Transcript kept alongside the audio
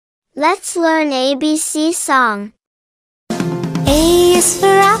Let's learn ABC song. A is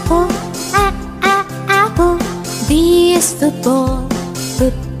for apple, apple. B is for ball,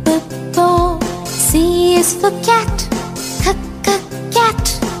 ball. C is for cat,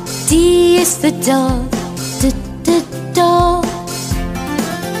 cat. D is for dog, dog.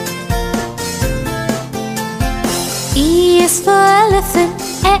 E is for elephant,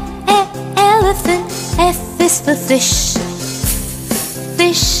 elephant. F is for fish,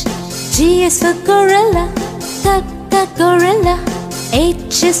 fish. G is for gorilla, gorilla.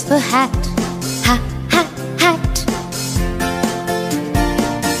 H is for hat, hat.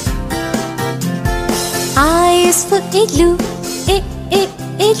 I is for igloo,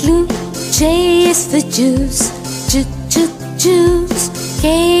 igloo. J is for juice, juice.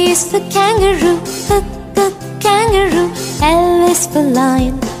 K is for kangaroo, kangaroo. L is for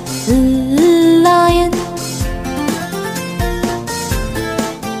lion, lion.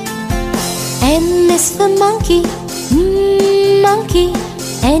 M is for monkey, monkey.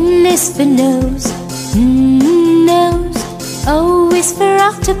 N is for nose, nose. O is for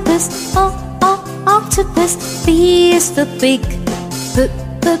octopus, octopus. P is for pig,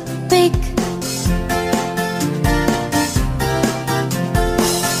 pig.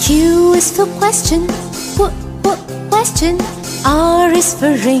 Q is for question, question. R is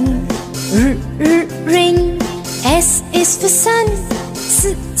for ring, ring. S is for sun,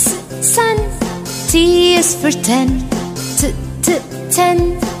 sun. T is for ten,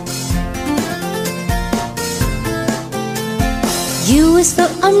 ten. U is for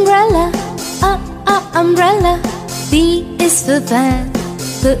umbrella, umbrella. V is for van,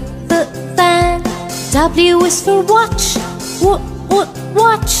 van. W is for watch,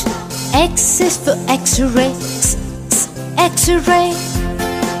 watch. X is for X-ray, X-ray.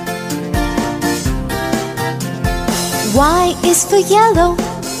 Y is for yellow,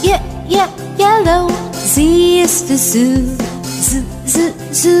 yellow. Z is for zoo,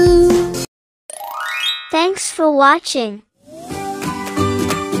 zoo. Thanks for watching.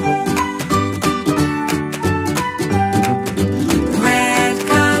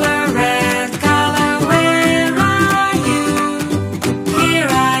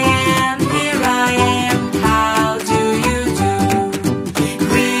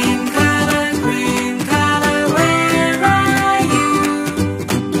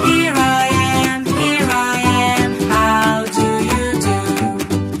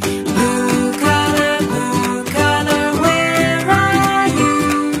 Blue color,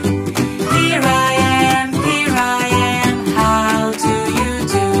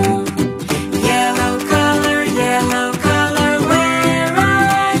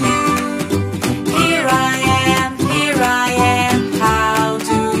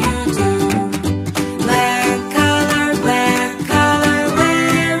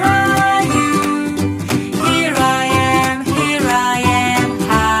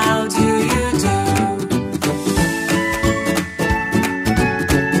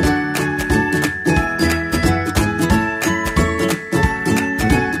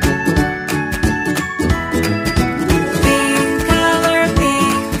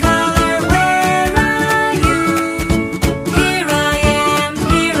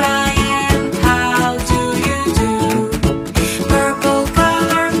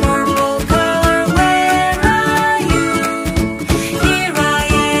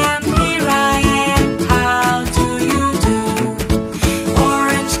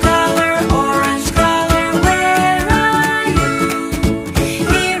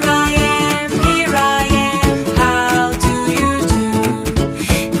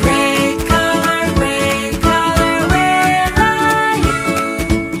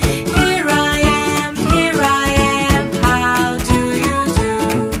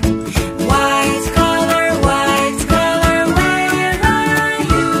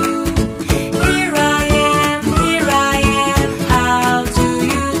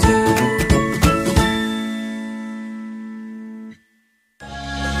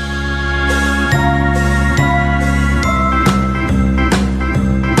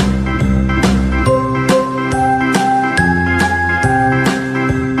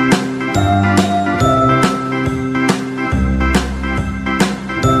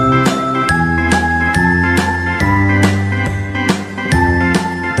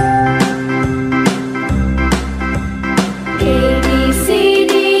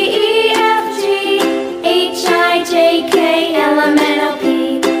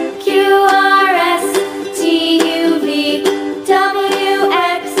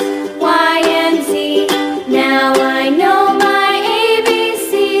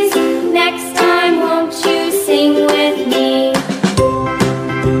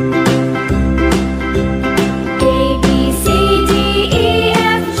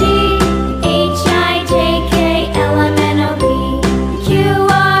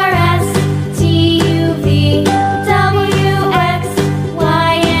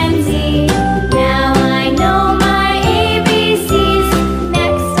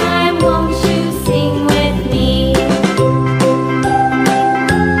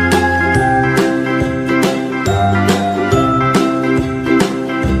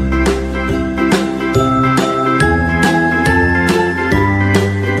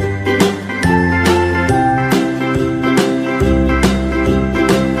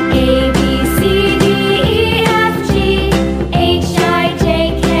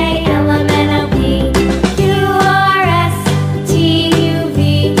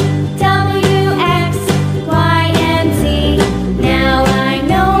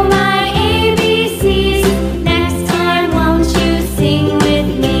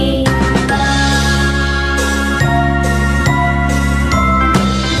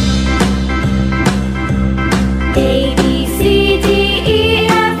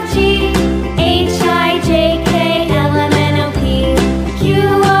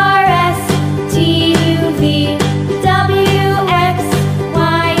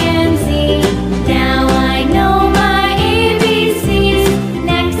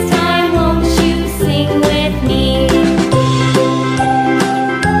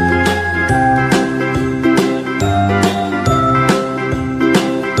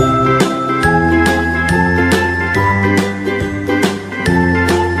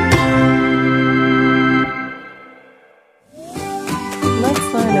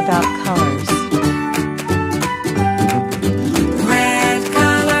 learn about colors. Red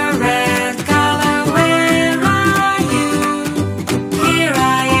color, where are you? Here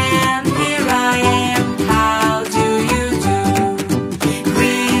I am, how do you do?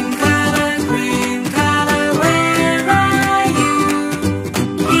 Green color, where are you?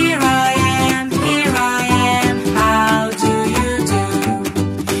 Here I am, how do you do?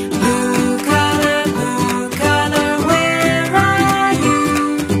 Blue color, where are you?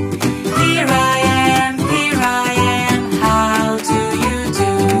 Here I am, how do you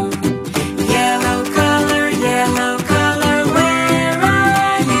do? Yellow color, where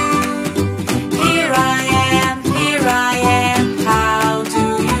are you? Here I am, how do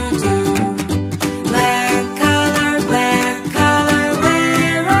you do? Black color, where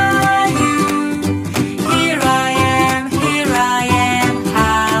are you? Here I am,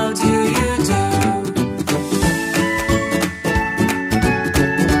 how do you do?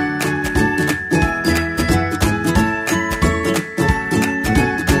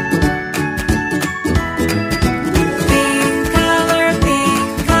 Pink color,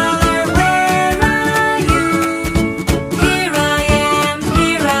 where are you? Here I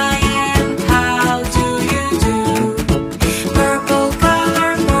am, how do you do? Purple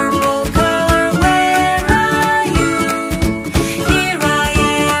color, where are you? Here I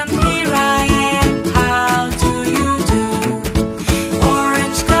am, how do you do?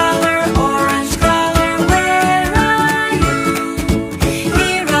 Orange color, where are you?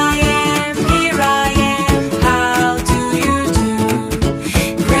 Here I am, how do you do?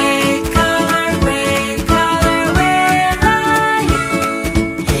 Gray color, where are you?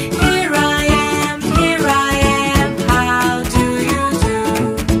 Here I am, how do you do?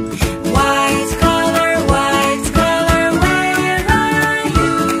 White color, where are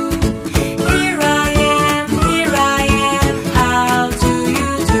you? Here I am, how do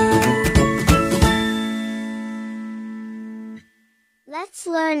you do? Let's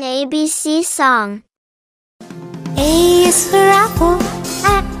learn ABC song. A is for apple,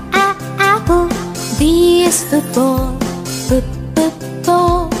 apple. B is for ball,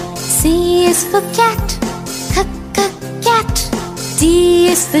 ball. C is for cat, cat. D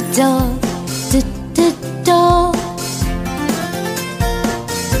is for dog, dog.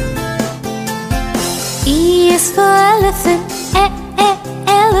 E is for elephant,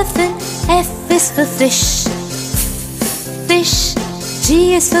 elephant. F is for fish, fish.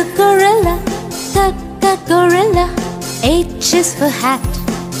 G is for gorilla, gorilla. H is for hat,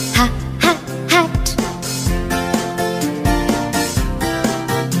 hat.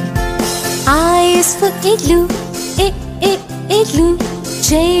 I is for igloo, igloo.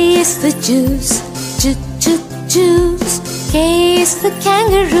 J is for juice, juice. K is for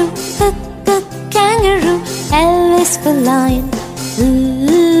kangaroo, kangaroo. L is for lion,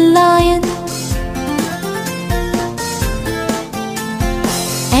 lion.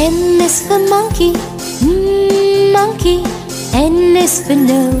 M is for monkey, monkey. N is for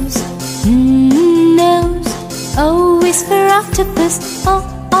nose, nose. O is for octopus,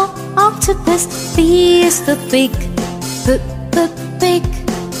 octopus. P is for pig, pig.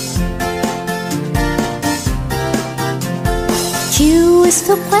 Q is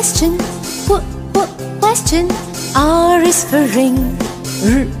for question, question. R is for ring,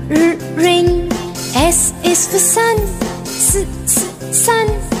 ring. S is for sun, sun.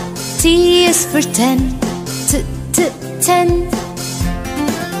 T is for ten, ten.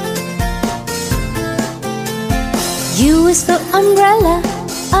 U is for umbrella,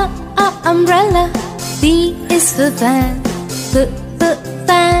 umbrella. V is for van,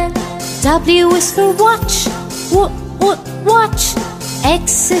 van. W is for watch, watch.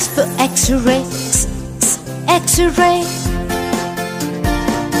 X is for X-ray, X-ray.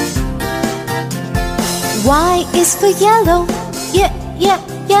 Y is for yellow,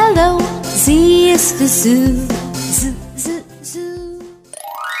 yellow. Z is for zoo, zoo.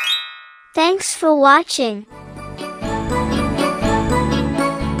 Thanks for watching.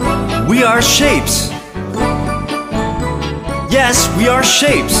 We are shapes. Yes, we are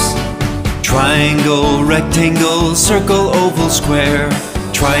shapes. Triangle, rectangle, circle, oval, square.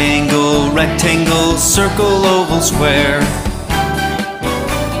 Triangle, rectangle, circle, oval, square.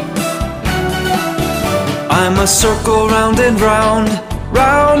 I'm a circle round and round,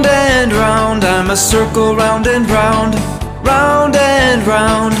 round and round. I'm a circle round and round, round and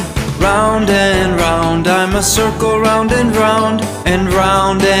round, round and round. I'm a circle round and round, and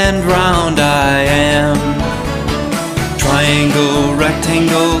round I am. Triangle,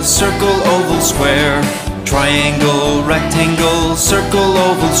 rectangle, circle, oval, square. Triangle, rectangle, circle,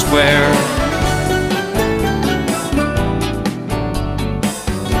 oval, square.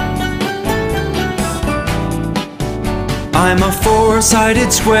 I'm a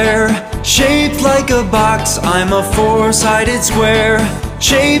four-sided square, shaped like a box. I'm a four-sided square,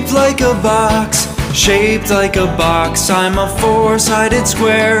 shaped like a box. Shaped like a box, I'm a four-sided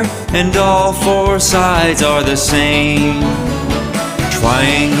square, and all four sides are the same.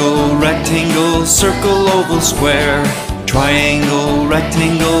 Triangle, rectangle, circle, oval, square. Triangle,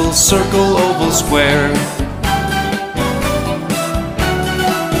 rectangle, circle, oval, square.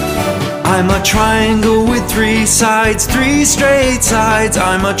 I'm a triangle with three sides, three straight sides.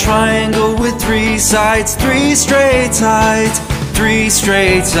 I'm a triangle with three sides, three straight sides. Three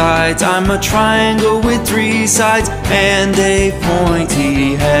straight sides. I'm a triangle with three sides and a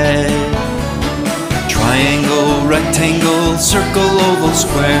pointy head. Triangle, rectangle, circle, oval,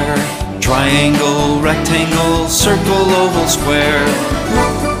 square. Triangle, rectangle, circle, oval, square.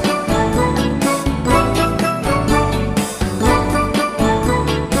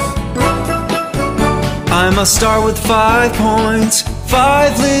 I'm a star with 5 points,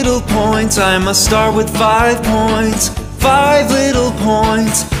 5 little points. I'm a star with 5 points, 5 little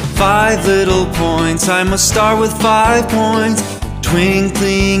points, 5 little points. I'm a star with 5 points,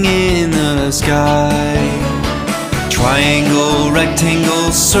 twinkling in the sky. Triangle,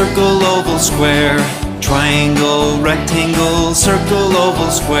 rectangle, circle, oval, square. Triangle, rectangle, circle, oval,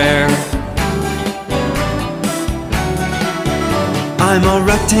 square. I'm a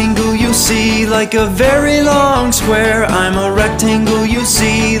rectangle you see like a very long square. I'm a rectangle you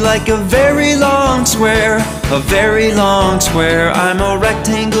see like a very long square. A very long square. I'm a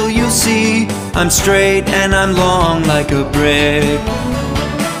rectangle you see. I'm straight and I'm long like a brick.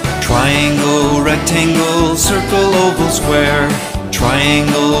 Triangle, rectangle, circle, oval, square.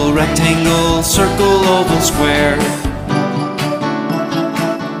 Triangle, rectangle, circle, oval, square.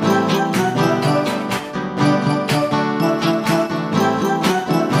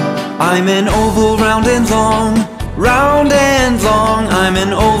 I'm an oval, round and long, round and long. I'm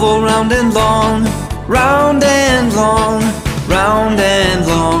an oval, round and long, round and long, round and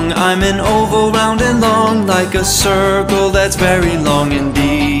long. I'm an oval, round and long, like a circle that's very long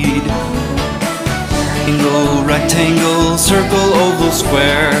indeed. Triangle, rectangle, circle, oval,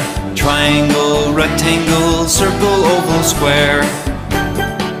 square. Triangle, rectangle, circle, oval, square.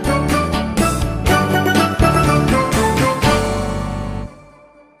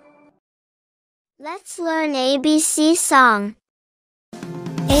 Let's learn ABC song.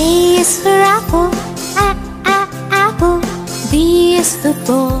 A is for apple, apple. B is for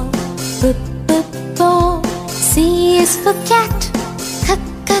ball, ball. C is for cat,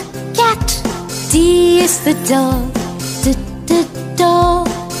 cat. D is for dog, dog.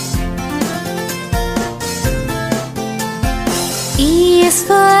 E is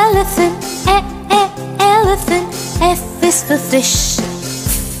for elephant, elephant. F is for fish,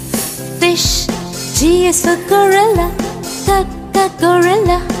 fish. G is for gorilla,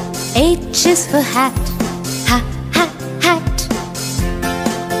 gorilla. H is for hat, hat.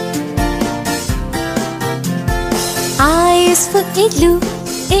 I is for igloo,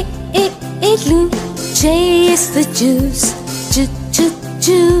 igloo. J is for juice,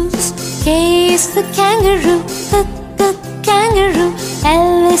 juice. K is for kangaroo, kangaroo.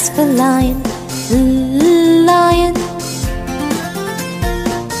 L is for lion, lion.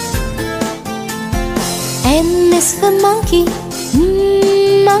 M is for monkey,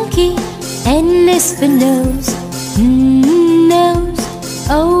 monkey. N is for nose, nose.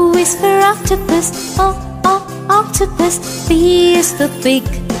 O is for octopus, octopus. P is for pig,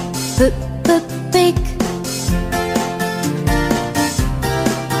 pig.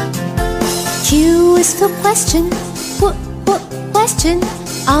 Q is for question, question.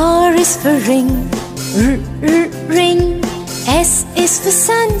 R is for ring, ring. S is for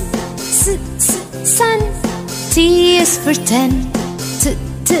sun, sun. T is for 10,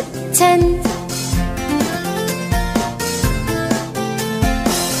 10.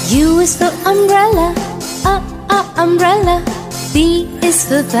 U is for umbrella, umbrella. V is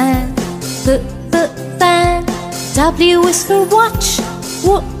for van, van. W is for watch,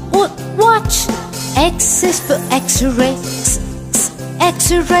 watch. X is for X-ray,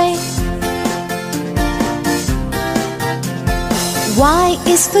 X-ray. Y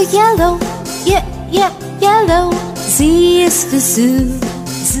is for yellow, yellow. Z is for zoo,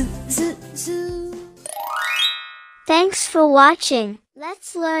 zoo. Thanks for watching.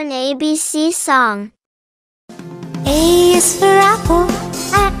 Let's learn ABC song. A is for apple,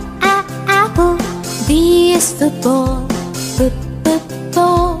 apple. B is for ball,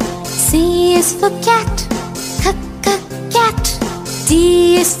 ball. C is for cat, cat.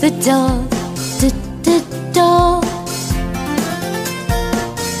 D is for dog, dog.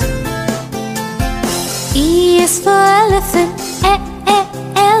 E is is for elephant,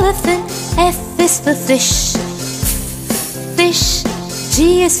 elephant. F is for fish, fish.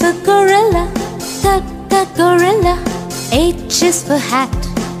 G is for gorilla, gorilla. H is for hat,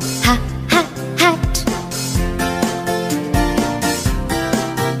 hat.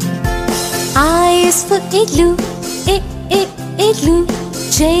 I is for igloo, igloo.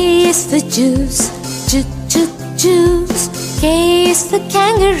 J is for juice, juice. K is for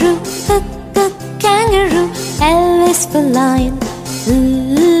kangaroo, kangaroo. L is for lion,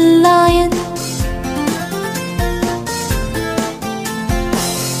 lion.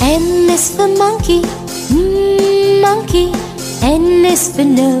 M is for monkey, monkey. N is for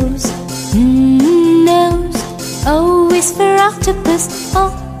nose, nose. O is for octopus,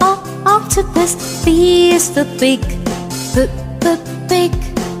 octopus. P is for pig, pig.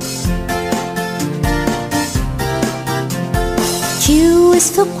 Q is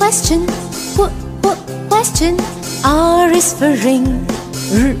for question, question. R is for ring,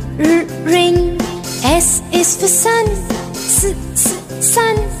 ring. S is for sun,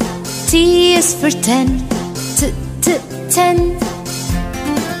 sun. T is for ten, ten.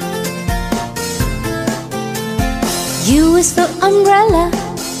 U is for umbrella,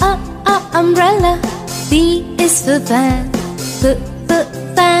 umbrella. V is for van,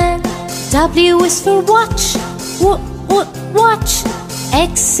 van. W is for watch, watch.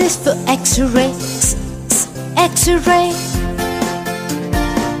 X is for X-ray, X-ray.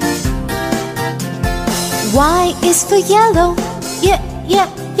 Y is for yellow,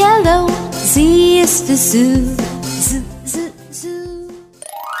 yellow. Z is for zoo, zoo.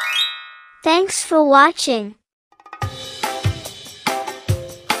 Thanks for watching.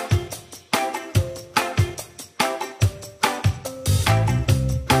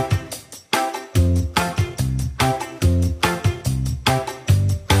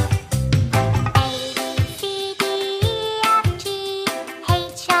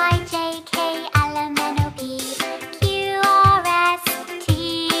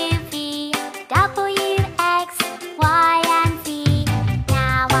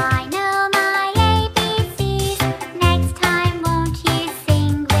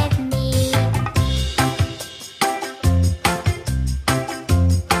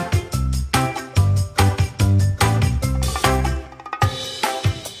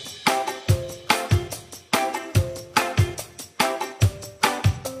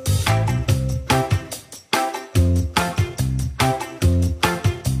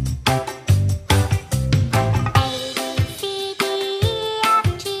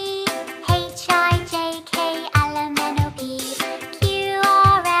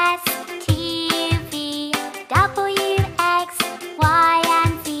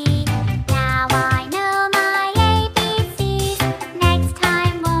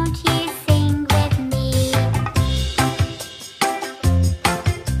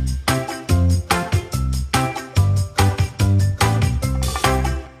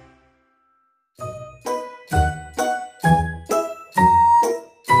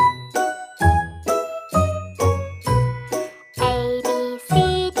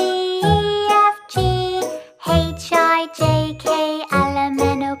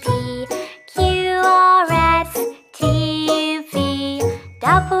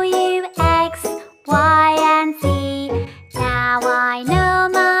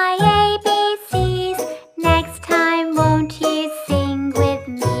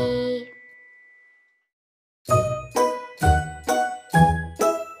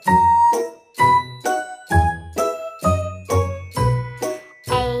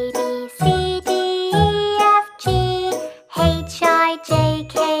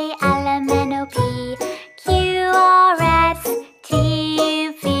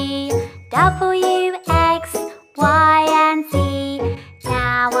 Double